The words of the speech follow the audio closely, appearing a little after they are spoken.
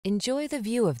Enjoy the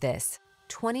view of this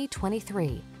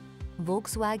 2023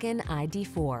 Volkswagen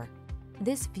ID.4.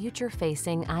 This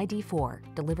future-facing ID.4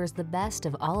 delivers the best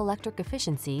of all-electric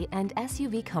efficiency and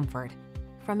SUV comfort.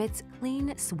 From its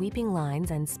clean, sweeping lines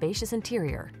and spacious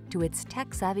interior to its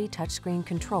tech-savvy touchscreen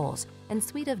controls and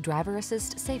suite of driver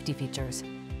assist safety features,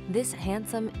 this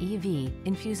handsome EV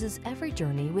infuses every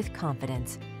journey with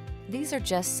confidence. These are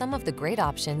just some of the great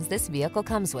options this vehicle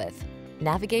comes with: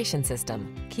 navigation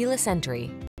system, keyless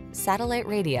entry, satellite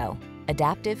radio,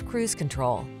 adaptive cruise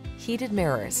control, heated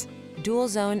mirrors, dual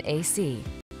zone AC,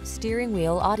 steering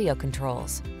wheel audio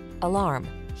controls, alarm,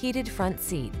 heated front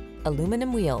seat,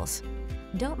 aluminum wheels.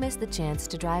 Don't miss the chance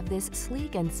to drive this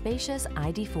sleek and spacious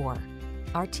ID.4.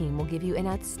 Our team will give you an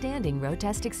outstanding road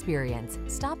test experience.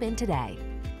 Stop in today.